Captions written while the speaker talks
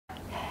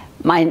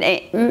My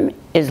name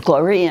is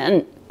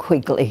Glorian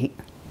Quigley.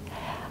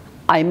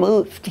 I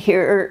moved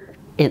here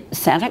in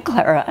Santa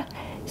Clara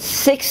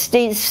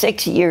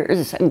 66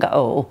 years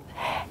ago,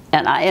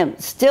 and I am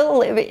still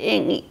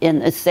living in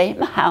the same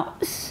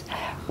house,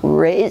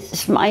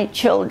 raised my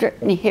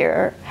children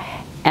here,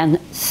 and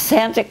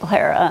Santa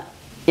Clara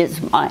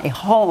is my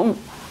home.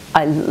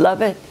 I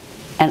love it,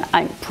 and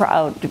I'm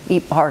proud to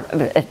be part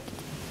of it.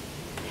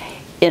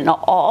 In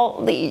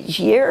all these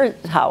years,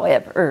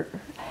 however,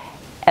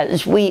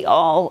 as we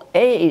all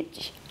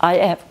age, I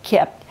have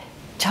kept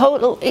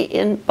totally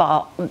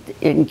involved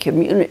in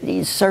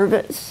community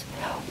service,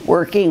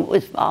 working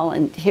with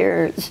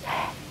volunteers,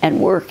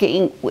 and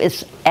working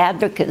with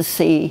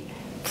advocacy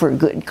for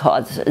good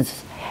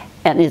causes.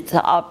 And it's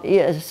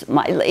obvious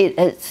my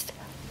latest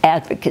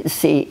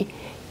advocacy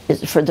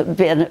is for the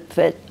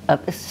benefit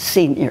of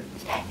seniors,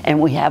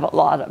 and we have a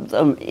lot of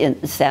them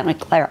in Santa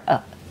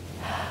Clara.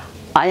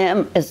 I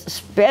am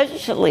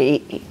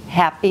especially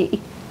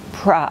happy,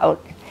 proud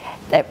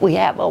that we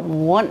have a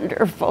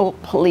wonderful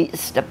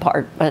police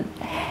department,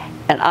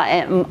 and I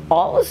am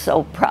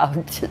also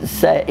proud to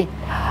say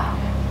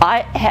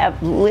I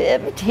have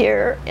lived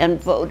here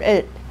and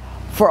voted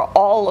for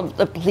all of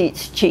the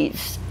police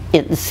chiefs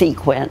in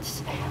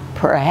sequence,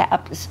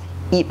 perhaps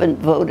even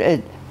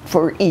voted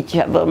for each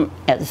of them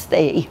as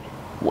they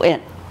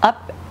went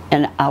up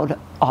and out of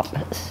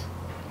office.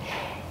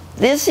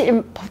 This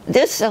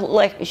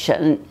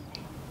election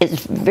is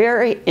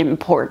very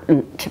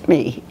important to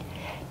me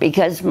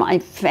because my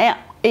family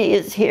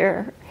is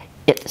here,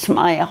 it's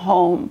my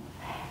home,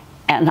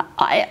 and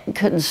I am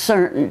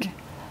concerned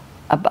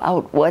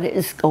about what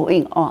is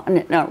going on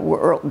in our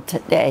world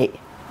today.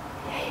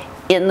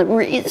 In the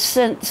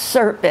recent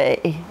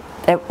survey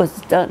that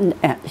was done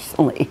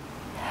nationally,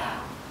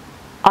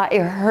 I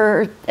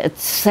heard that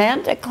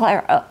Santa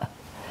Clara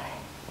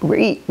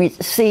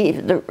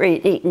received the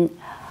rating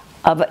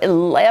of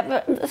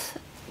 11th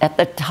at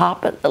the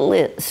top of the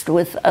list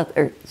with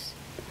others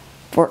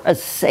for a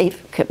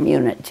safe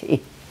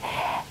community.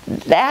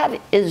 That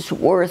is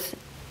worth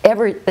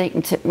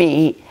everything to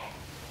me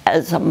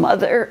as a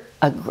mother,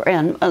 a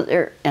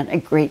grandmother, and a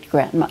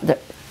great-grandmother.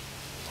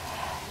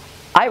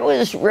 I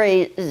was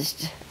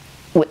raised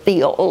with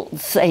the old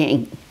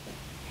saying,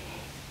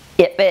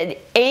 if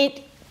it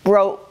ain't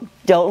broke,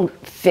 don't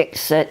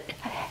fix it,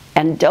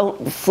 and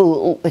don't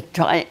fool with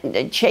trying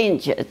to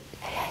change it.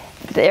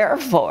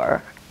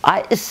 Therefore,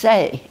 I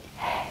say,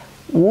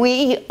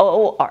 we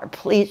owe our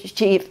police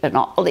chief and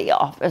all the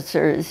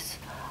officers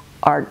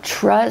our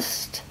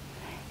trust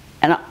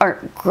and our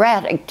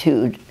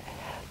gratitude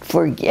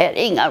for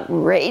getting a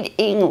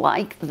rating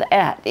like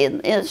that in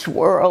this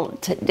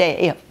world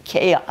today of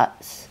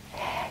chaos.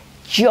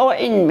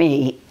 Join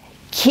me,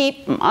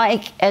 keep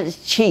Mike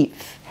as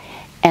chief,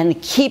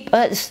 and keep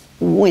us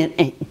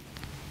winning.